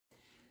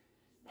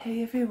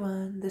Hey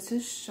everyone, this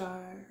is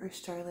Char or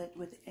Charlotte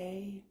with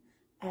ASMR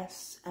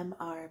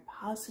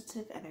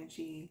Positive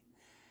Energy,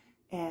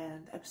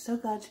 and I'm so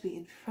glad to be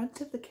in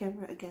front of the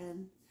camera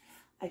again.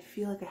 I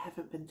feel like I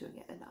haven't been doing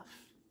it enough.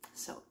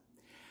 So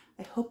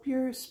I hope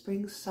your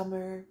spring,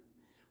 summer,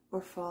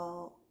 or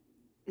fall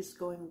is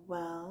going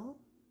well,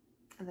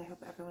 and I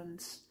hope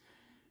everyone's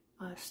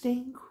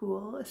staying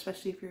cool,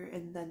 especially if you're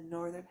in the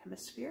northern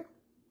hemisphere.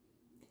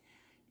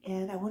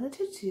 And I wanted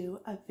to do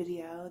a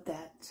video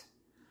that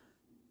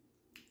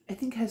I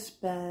think has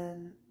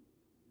been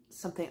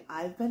something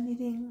I've been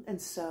needing,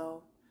 and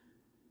so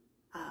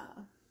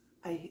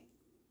I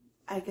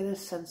get a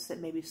sense that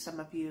maybe some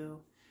of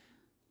you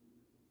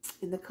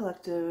in the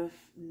collective,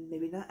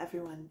 maybe not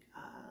everyone,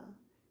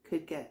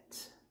 could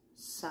get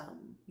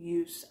some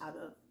use out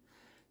of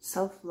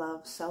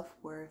self-love,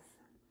 self-worth,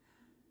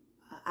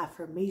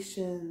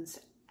 affirmations,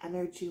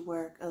 energy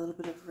work, a little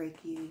bit of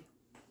Reiki,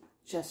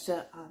 just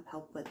to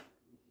help with,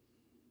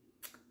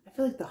 I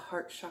feel like, the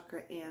heart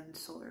chakra and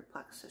solar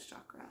plexus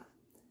chakra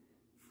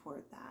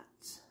for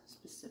that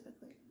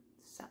specifically.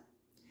 So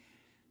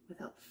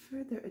without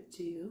further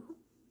ado,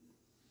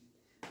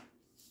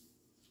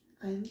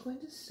 I'm going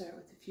to start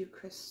with a few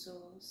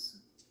crystals.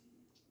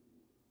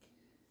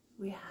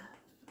 We have,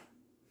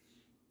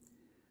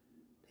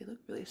 they look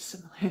really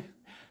similar,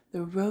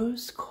 the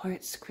rose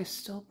quartz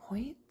crystal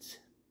point,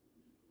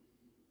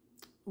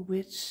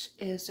 which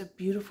is a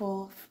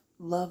beautiful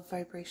love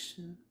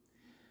vibration.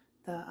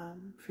 The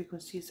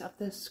frequencies of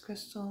this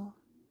crystal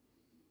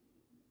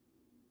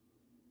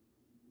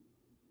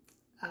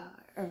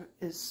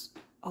is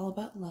all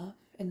about love.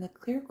 And the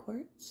clear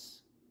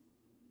quartz,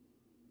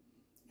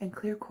 and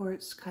clear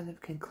quartz kind of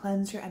can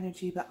cleanse your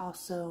energy, but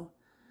also,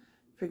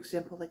 for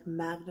example, like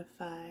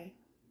magnify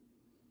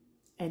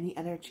any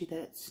energy that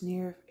it's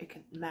near. It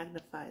can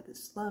magnify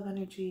this love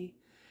energy.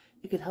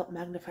 It could help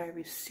magnify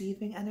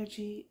receiving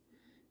energy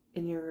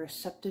in your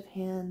receptive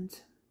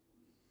hand.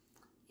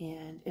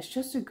 And it's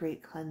just a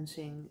great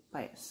cleansing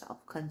by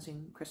itself,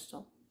 cleansing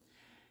crystal.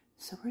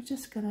 So we're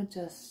just gonna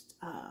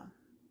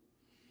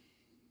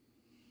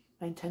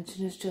my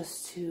intention is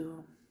just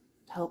to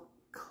help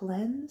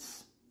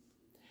cleanse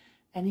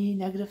any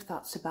negative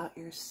thoughts about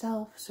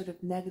yourself, sort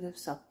of negative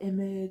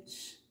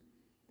self-image,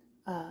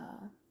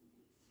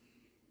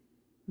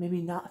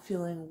 maybe not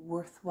feeling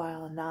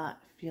worthwhile,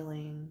 not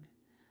feeling,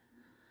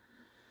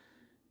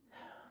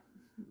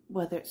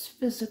 whether it's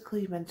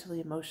physically, mentally,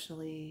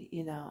 emotionally,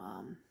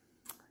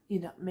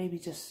 maybe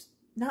just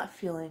not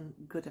feeling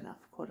good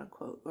enough, quote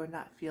unquote, or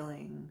not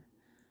feeling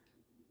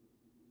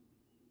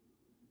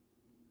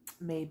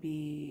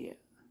maybe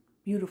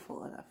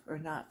beautiful enough, or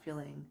not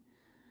feeling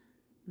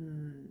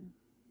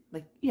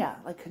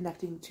like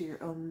connecting to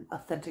your own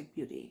authentic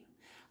beauty.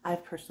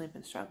 I've personally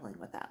been struggling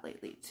with that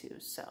lately too.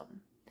 So,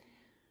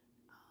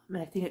 and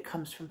I think it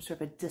comes from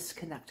sort of a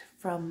disconnect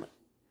from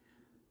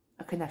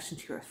a connection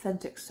to your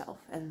authentic self.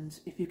 And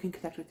if you can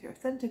connect with your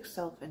authentic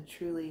self and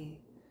truly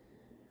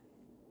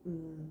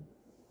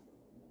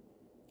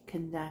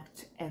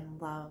connect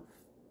and love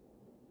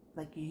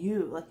like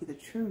the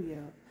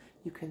true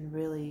you can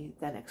really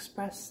then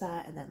express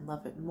that and then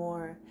love it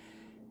more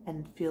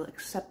and feel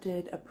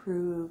accepted,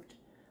 approved,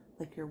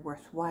 like you're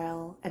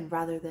worthwhile. And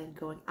rather than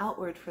going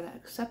outward for that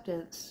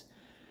acceptance,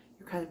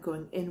 you're kind of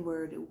going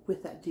inward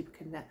with that deep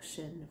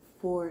connection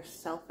for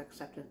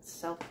self-acceptance,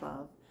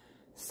 self-love,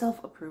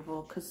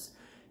 self-approval. Because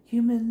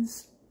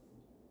humans,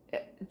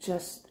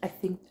 I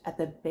think at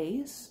the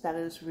base, that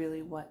is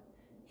really what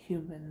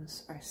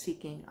humans are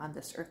seeking on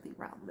this earthly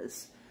realm,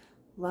 is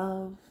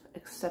love,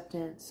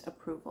 acceptance,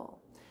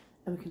 approval.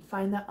 And we can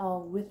find that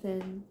all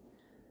within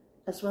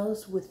as well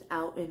as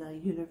without, in a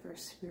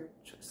universe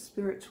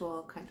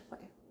spiritual kind of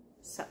way.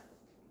 So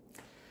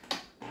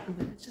I'm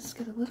going to just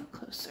get a little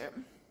closer.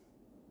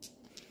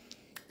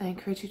 I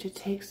encourage you to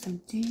take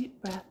some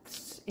deep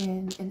breaths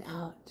in and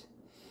out.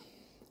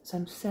 So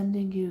I'm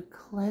sending you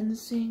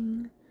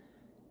cleansing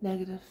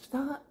negative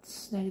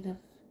thoughts, negative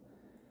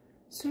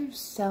sort of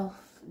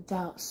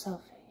self-doubt,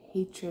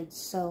 self-hatred,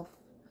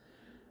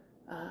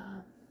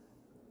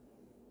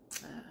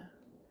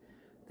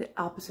 the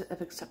opposite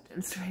of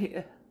acceptance,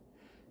 right?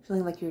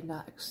 Feeling like you're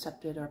not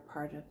accepted or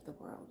part of the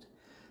world.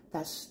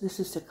 This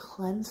is to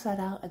cleanse that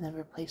out and then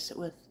replace it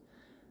with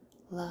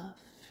love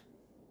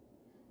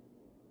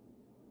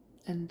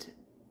and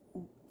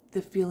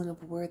the feeling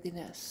of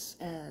worthiness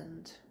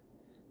and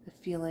the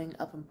feeling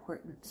of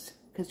importance,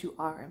 because you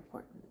are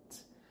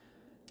important.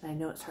 And I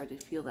know it's hard to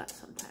feel that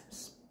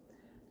sometimes.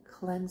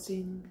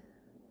 Cleansing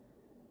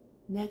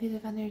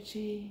negative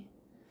energy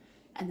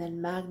and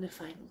then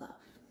magnifying love.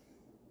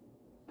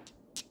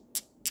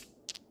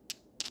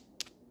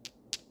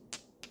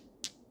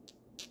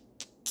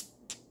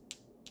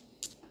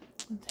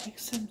 And take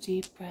some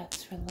deep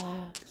breaths,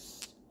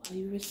 relax while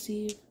you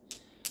receive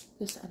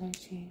this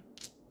energy.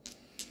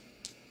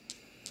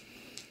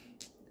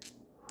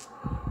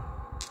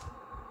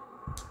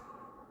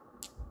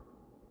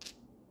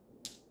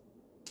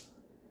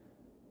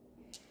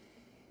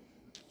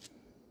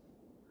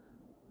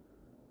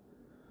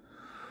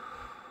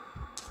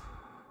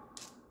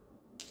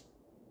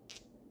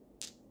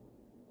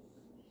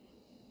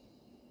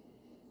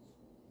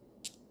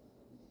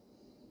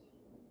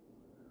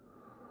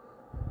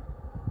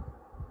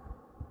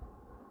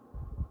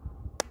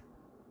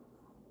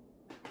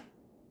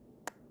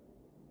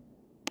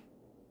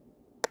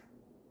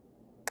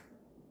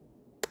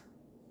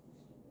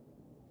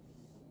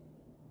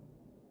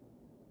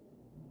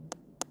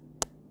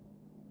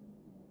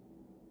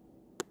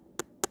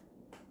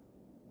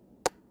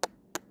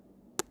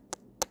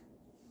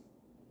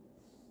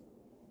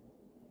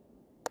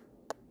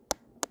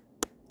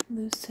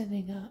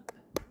 loosening up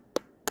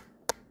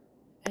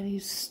any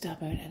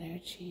stubborn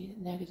energy,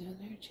 negative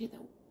energy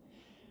that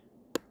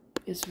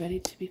is ready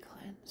to be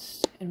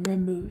cleansed and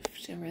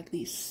removed and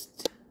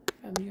released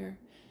from your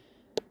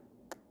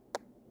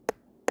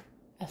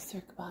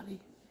etheric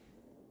body.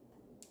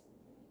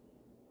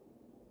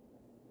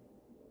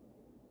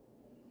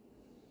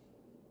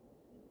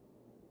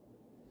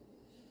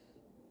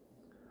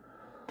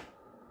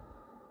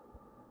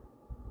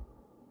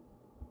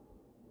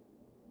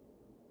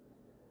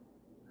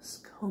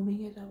 Just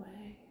combing it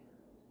away,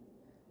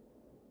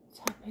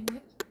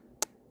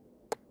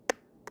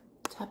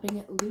 tapping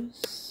it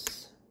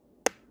loose,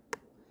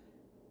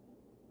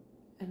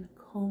 and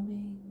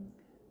combing,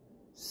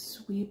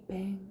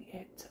 sweeping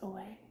it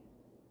away.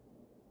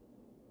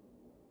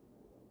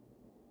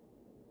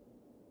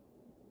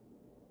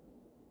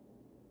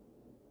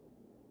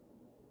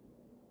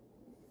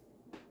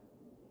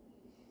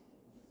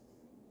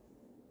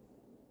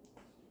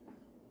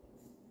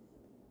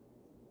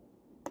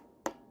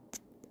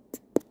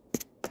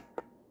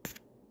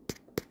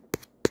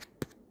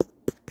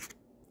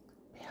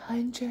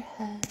 Behind your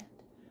head,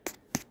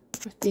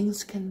 where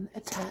things can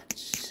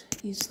attach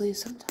easily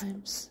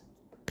sometimes,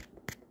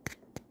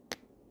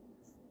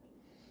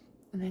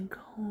 and then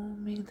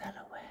combing that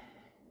away.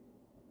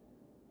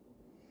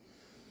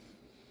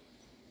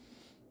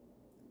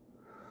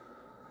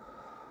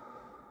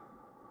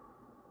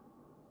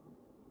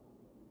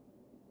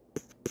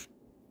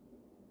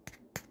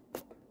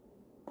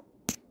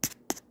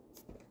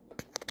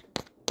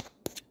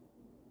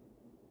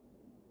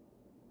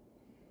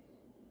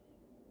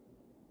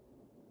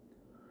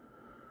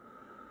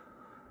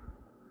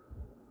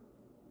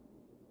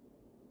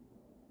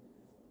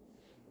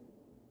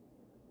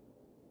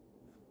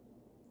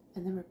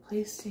 And then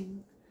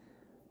replacing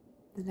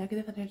the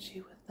negative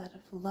energy with that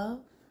of love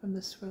from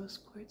this rose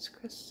quartz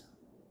crystal.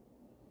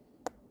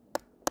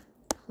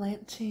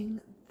 Planting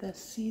the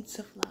seeds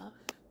of love,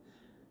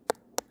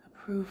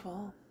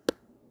 approval,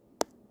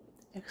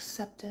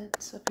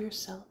 acceptance of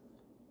yourself.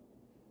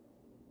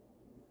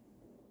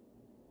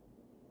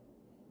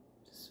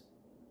 Just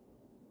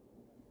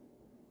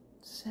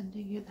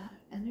sending you that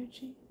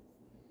energy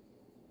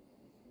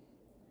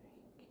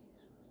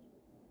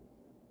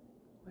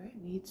where it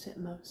needs it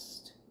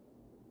most.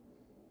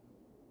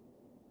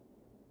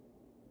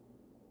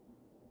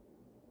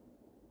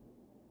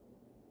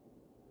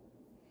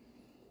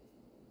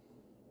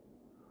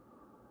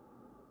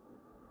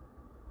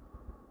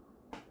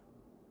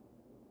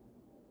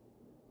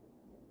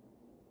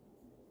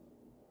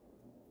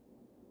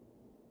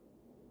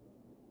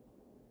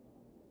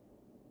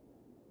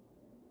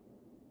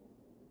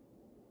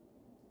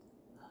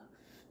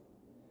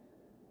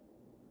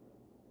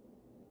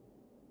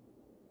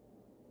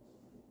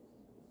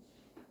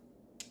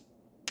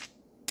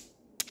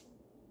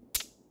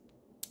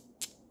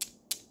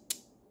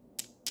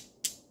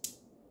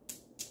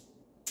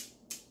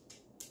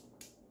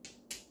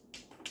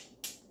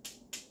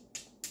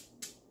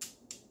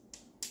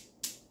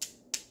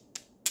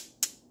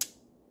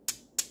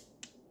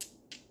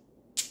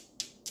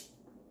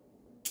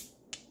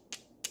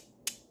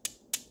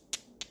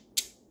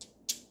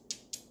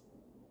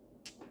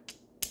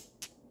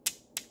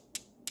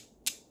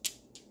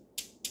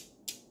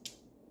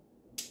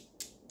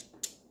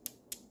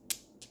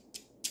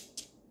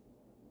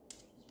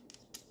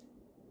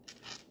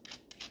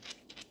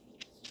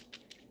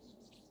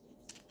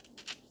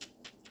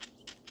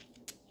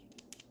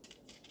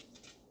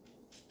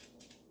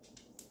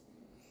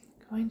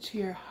 Going to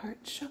your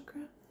heart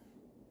chakra.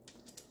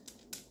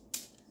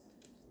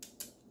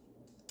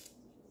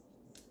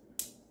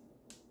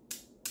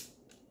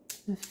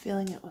 And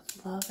filling it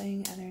with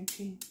loving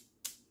energy.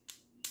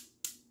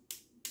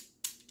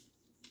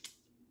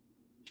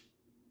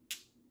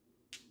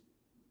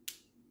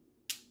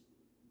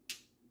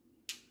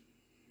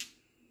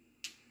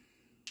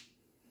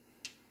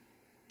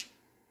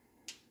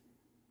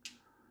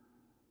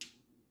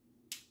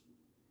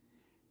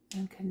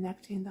 And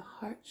connecting the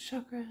heart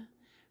chakra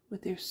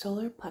with your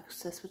solar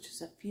plexus, which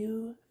is a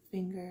few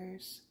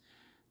fingers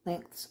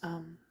lengths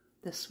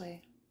this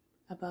way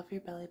above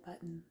your belly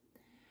button.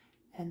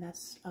 And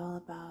that's all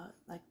about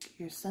like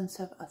your sense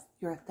of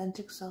your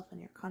authentic self and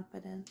your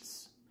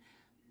confidence.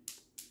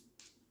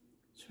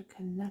 So we're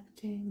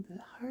connecting the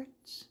heart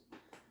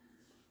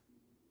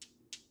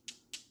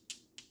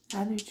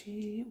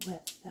energy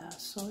with the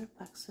solar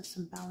plexus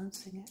and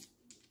balancing it.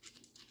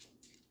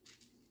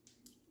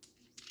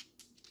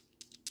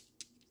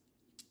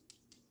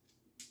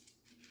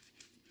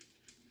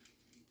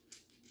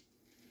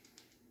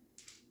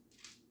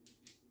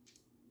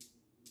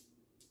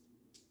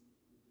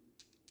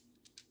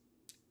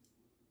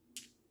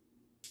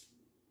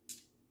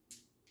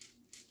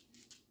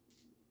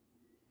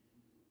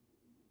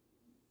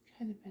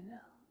 Kind of in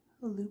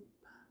a loop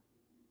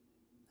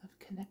of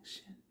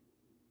connection.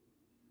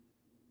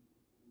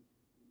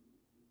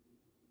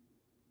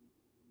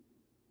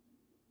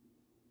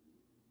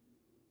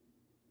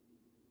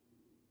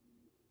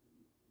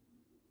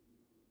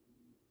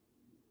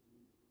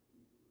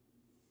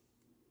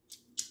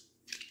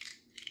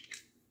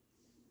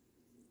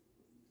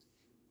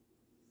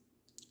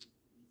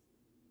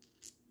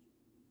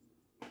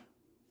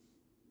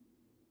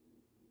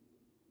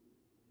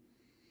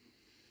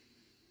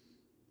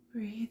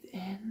 Breathe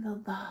in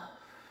the love,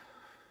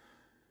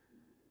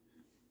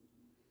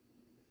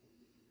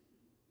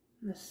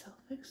 the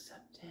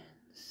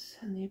self-acceptance,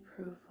 and the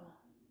approval.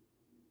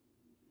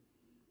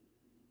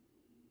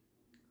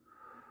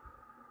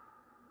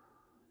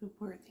 The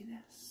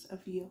worthiness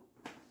of you.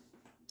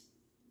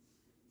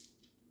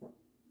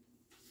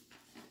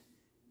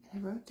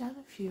 And I wrote down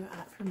a few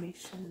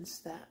affirmations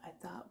that I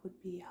thought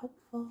would be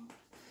helpful,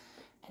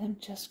 and I'm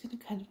just going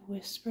to kind of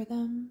whisper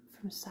them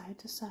from side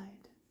to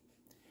side,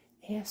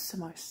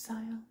 ASMR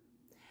style,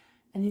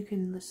 and you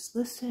can just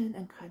listen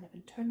and kind of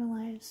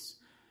internalize,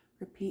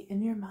 repeat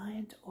in your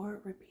mind, or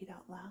repeat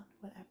out loud,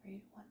 whatever you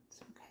want,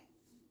 okay?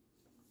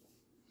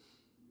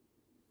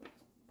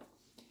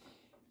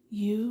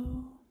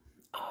 You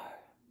are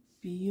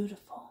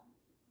beautiful.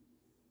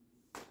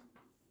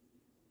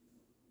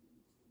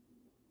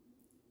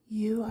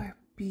 You are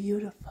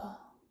beautiful.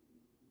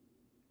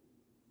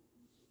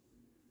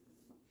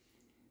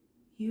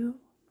 You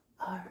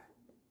are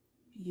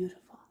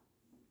beautiful.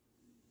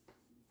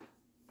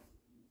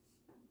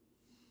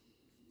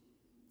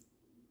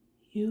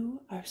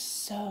 You are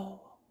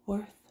so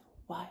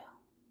worthwhile.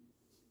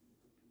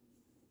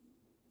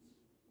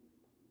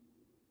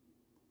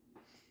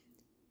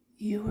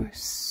 You are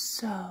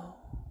so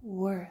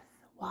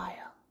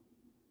worthwhile.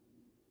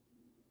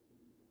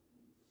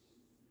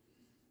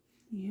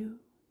 You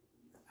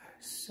are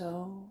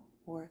so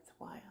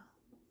worthwhile.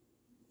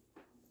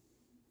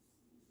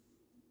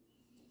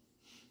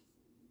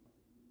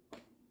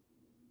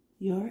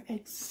 Your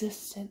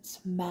existence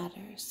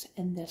matters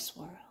in this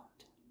world.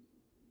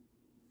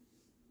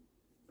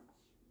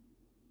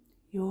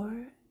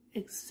 Your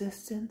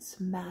existence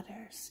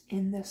matters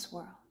in this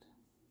world.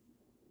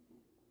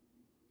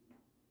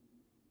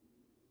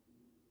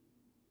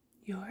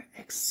 Your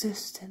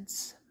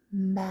existence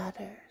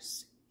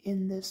matters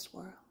in this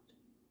world.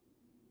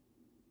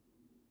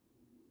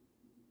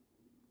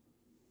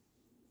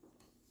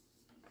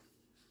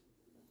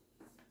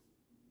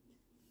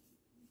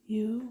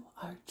 You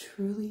are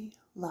truly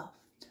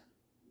loved.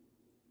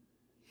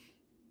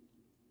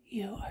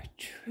 You are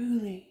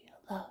truly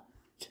loved.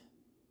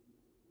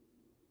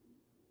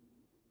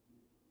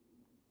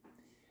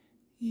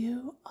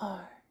 You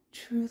are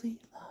truly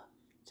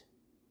loved.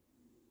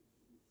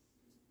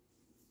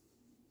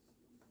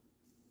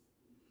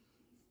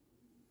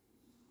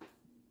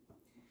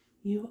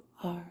 You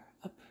are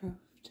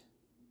approved.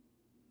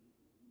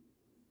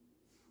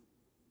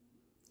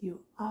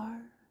 You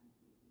are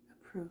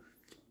approved.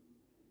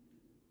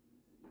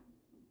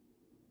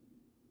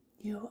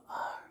 You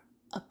are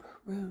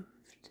approved.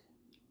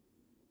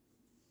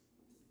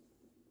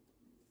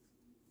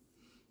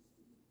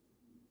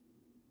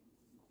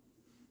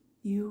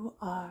 You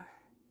are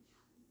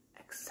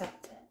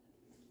accepted.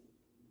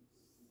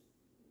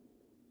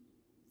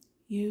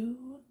 Your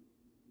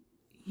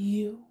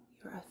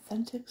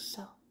authentic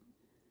self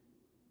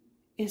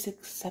is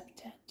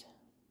accepted.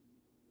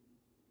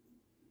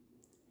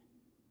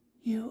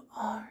 You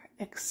are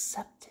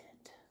accepted.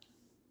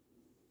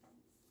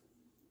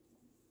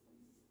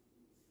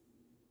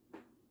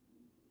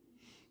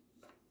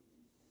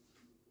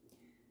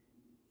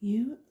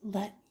 You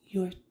let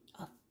your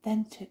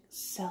authentic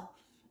self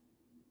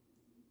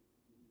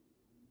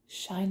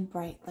shine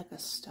bright like a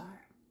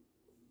star.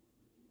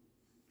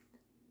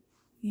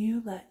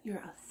 You let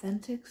your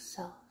authentic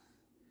self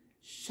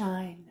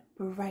shine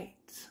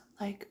bright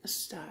like a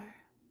star.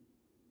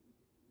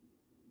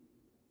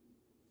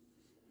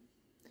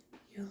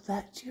 You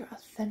let your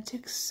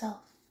authentic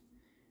self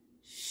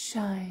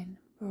shine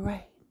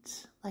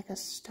bright like a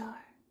star.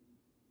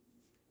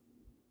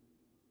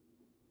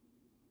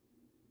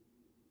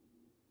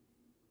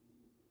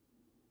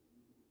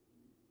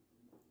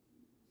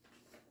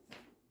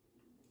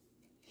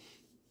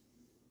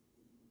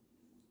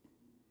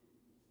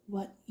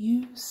 What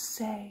you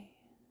say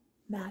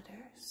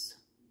matters.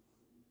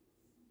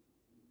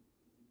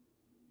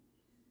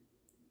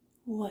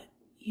 What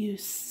you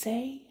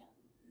say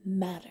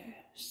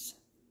matters.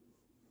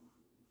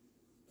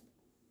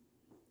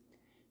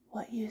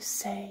 What you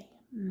say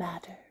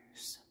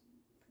matters.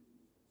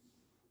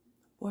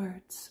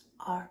 Words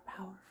are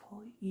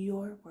powerful.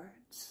 Your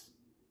words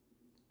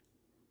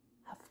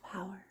have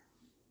power.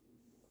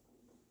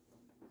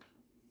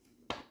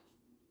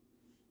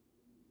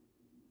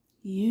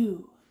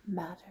 You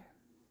matter.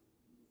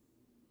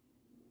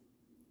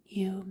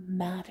 You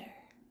matter.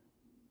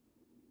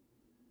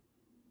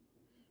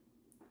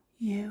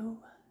 You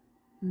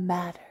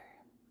matter.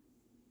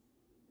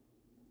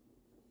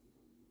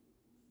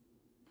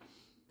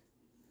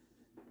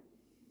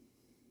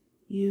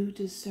 You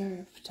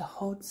deserve to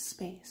hold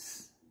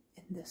space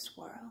in this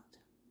world.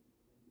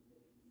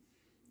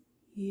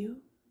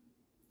 You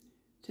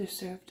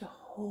deserve to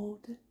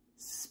hold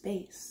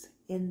space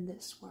in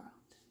this world.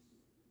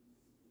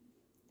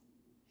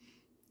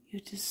 You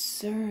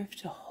deserve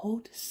to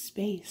hold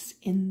space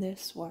in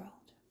this world.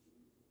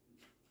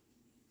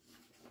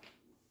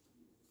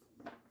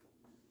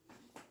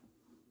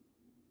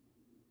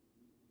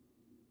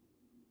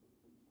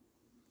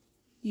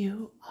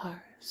 You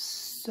are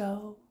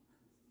so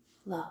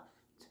loved.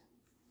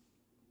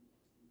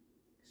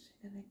 So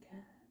you're going to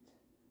get,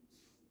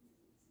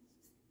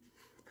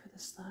 for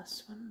this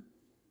last one,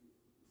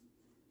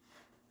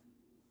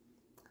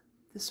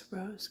 this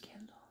rose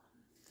candle.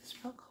 This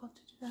felt called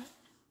to do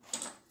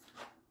that.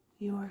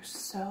 You are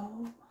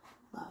so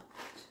loved.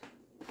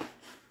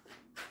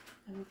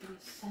 Everybody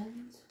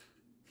send,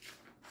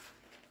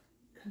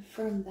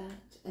 confirm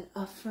that, and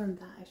affirm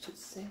that, I should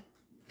say,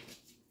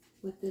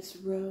 with this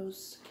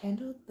rose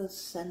candle, the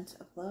scent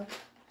of love,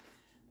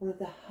 one of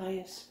the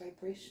highest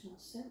vibrational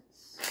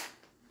scents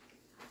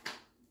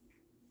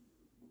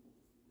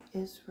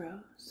is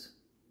rose.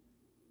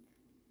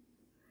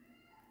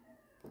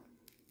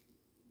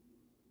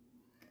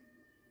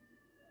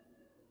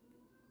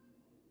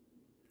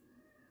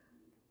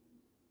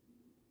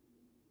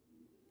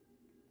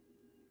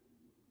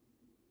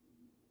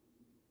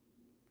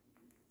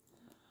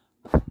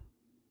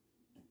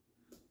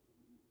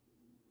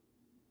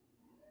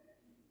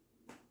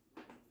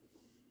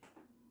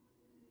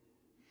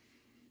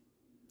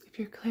 If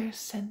you're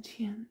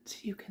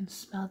clairsentient, you can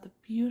smell the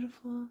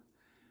beautiful,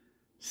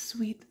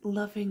 sweet,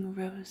 loving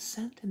rose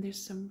scent, and there's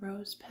some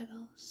rose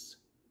petals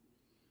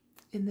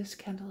in this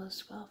candle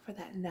as well for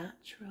that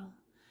natural,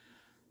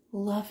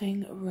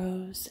 loving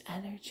rose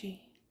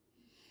energy.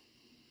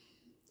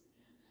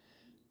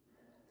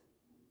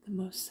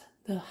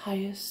 The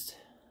highest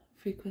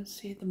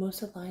frequency, the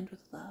most aligned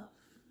with love.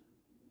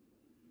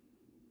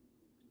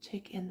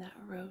 Take in that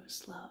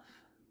rose love.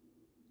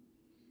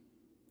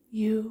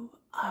 You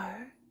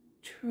are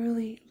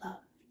truly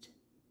loved.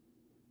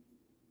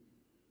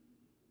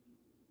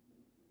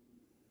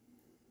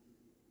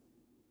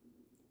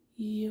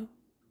 You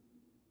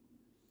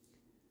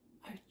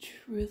are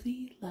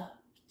truly loved.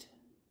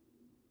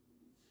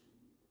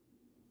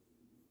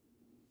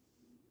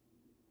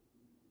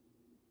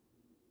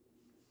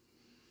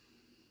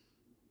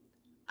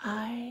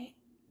 I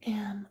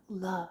am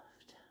loved.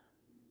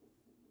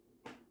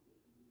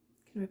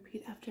 You can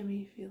repeat after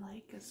me if you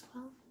like as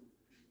well.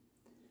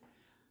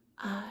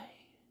 I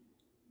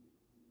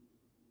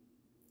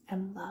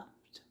am loved.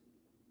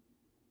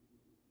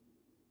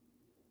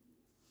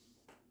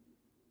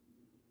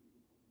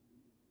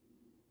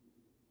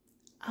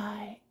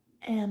 I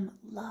am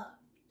loved.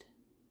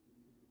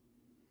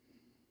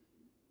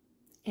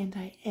 And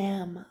I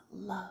am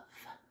love.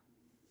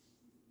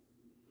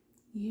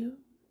 You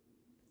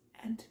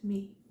and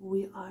me,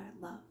 we are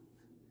love.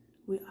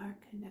 We are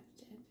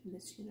connected in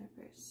this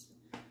universe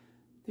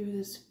through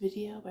this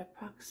video by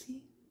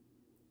proxy,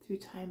 through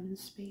time and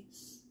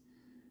space,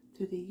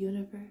 through the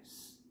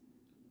universe.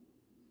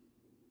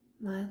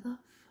 My love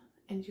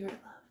and your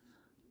love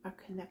are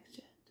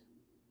connected,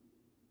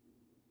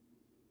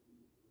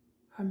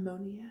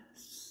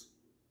 harmonious,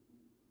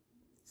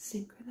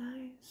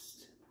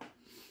 synchronized.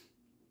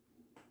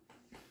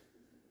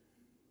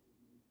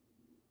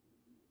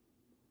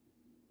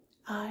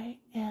 I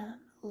am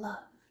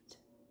loved.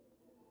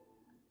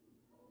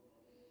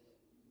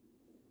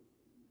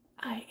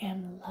 I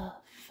am love.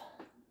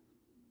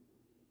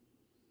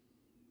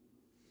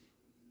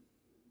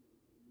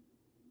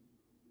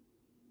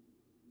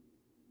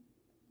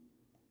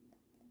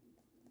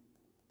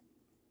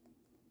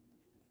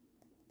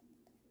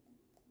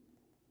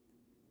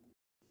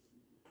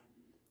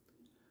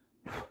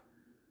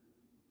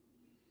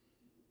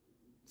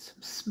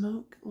 Some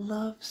smoke,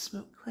 love,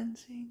 smoke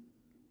cleansing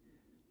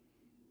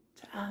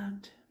to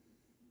add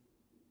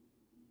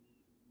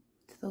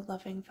to the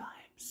loving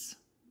vibes.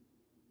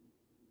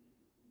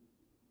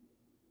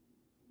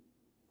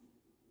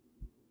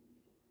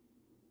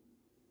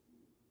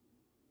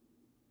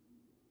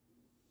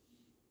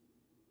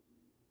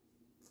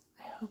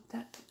 I hope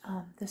that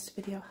this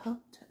video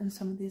helped and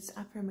some of these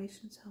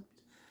affirmations helped.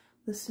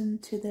 Listen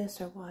to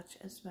this or watch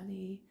as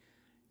many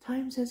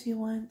times as you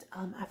want.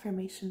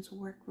 Affirmations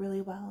work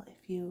really well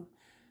if you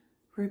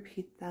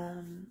repeat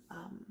them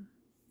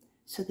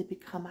so they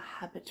become a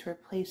habit to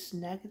replace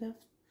negative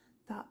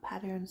thought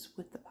patterns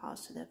with the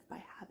positive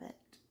by habit.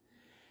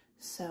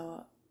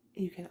 So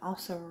you can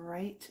also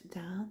write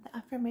down the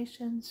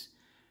affirmations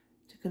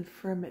to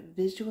confirm it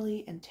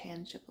visually and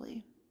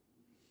tangibly,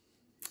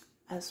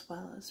 as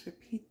well as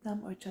repeat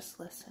them or just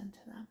listen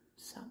to them.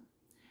 So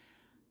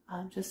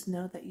just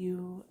know that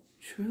you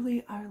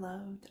truly are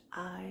loved.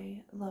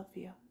 I love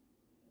you.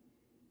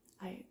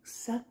 I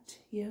accept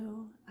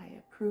you. I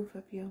approve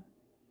of you.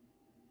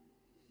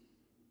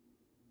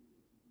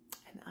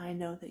 And I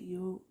know that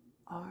you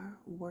are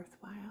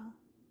worthwhile.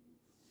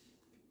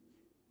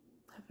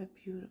 Have a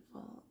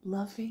beautiful,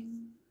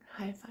 loving,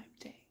 high vibe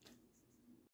day.